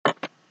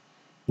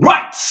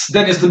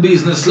Then it's the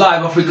Business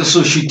Live, Africa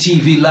Social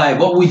TV Live.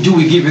 What we do,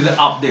 we give you the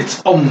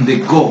updates on the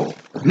go.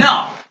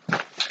 Now,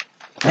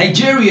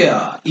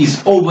 Nigeria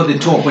is over the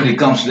top when it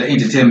comes to the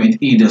entertainment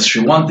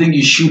industry. One thing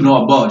you should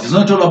know about, it's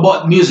not all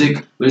about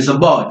music, but it's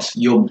about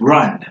your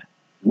brand.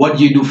 What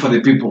do you do for the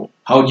people?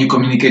 How do you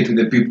communicate with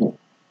the people?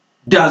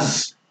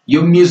 Does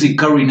your music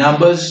carry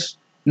numbers?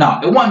 Now,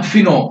 the one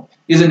Phyno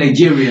is a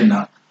Nigerian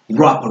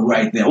rapper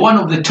right there. One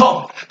of the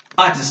top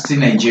artists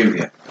in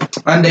Nigeria.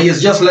 And he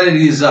has just landed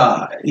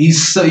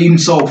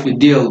himself a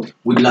deal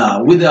with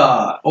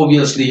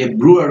obviously a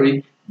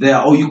brewery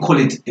there, or you call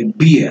it a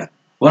beer.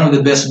 One of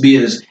the best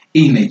beers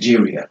in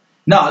Nigeria.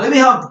 Now, let me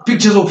have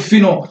pictures of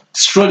Phyno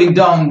strolling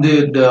down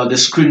the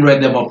screen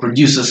right there, our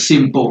producer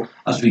Simple,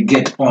 as we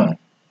get on.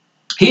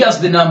 He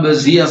has the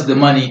numbers, he has the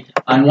money,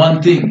 and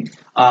one thing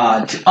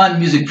to earn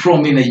music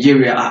from in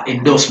Nigeria are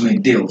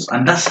endorsement deals.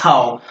 And that's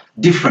how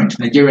different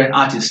Nigerian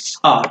artists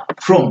are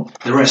from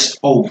the rest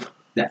of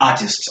the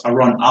artists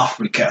around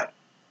Africa.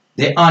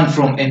 They earn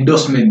from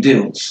endorsement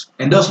deals.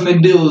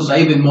 Endorsement deals are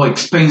even more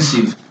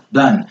expensive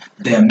than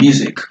their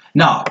music.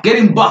 Now,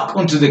 getting back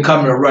onto the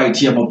camera right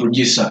here, my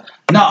producer.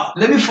 Now,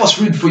 let me first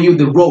read for you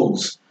the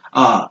roles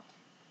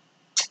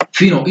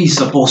Phyno is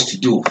supposed to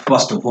do,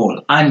 first of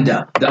all,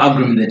 under the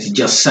agreement that he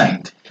just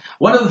signed.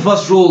 One of the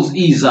first roles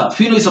is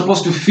Phyno is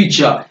supposed to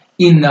feature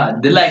in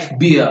the Life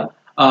Beer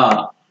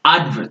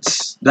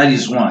adverts. That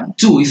is one.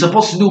 Two, he's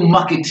supposed to do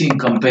marketing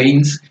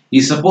campaigns.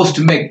 He's supposed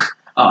to make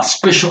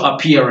special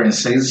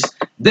appearances.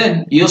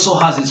 Then he also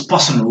has his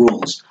personal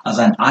roles as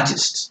an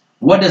artist.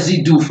 What does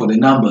he do for the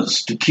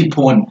numbers to keep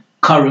on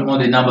carrying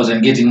on the numbers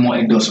and getting more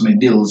endorsement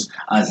deals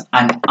as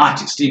an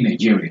artist in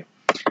Nigeria?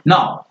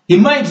 Now, he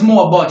minds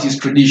more about his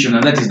tradition,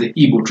 and that is the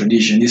Igbo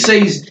tradition. He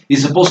says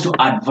he's supposed to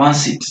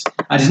advance it,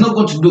 and he's not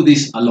going to do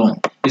this alone.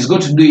 He's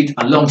going to do it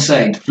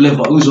alongside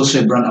Flavor, who is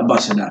also a brand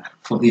ambassador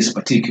for this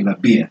particular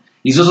beer.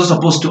 He's also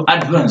supposed to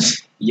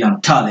advance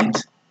young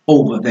talent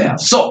over there.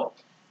 So,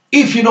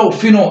 if you know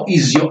Phyno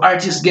is your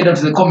artist, get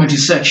into the comment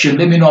section.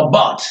 Let me know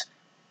about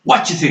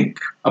what you think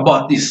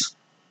about this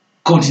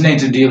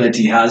continental deal that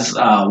he has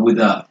with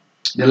the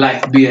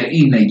Life Beer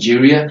in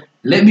Nigeria.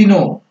 Let me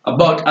know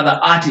about other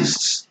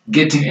artists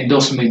getting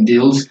endorsement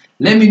deals.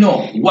 Let me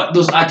know what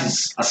those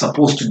artists are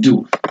supposed to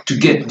do to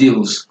get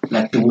deals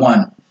like the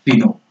one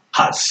Phyno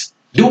has.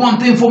 Do one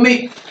thing for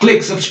me,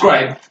 click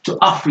subscribe to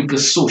Africa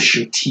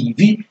Social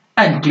TV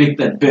and click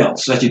that bell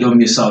so that you don't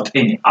miss out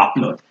any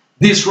upload.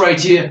 This right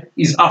here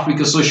is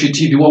Africa Social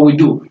TV. What we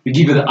do, we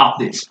give you the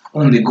updates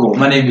on the go.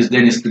 My name is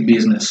Dennis the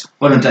Business.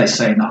 Why don't I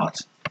sign out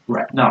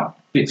right now?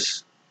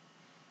 Peace.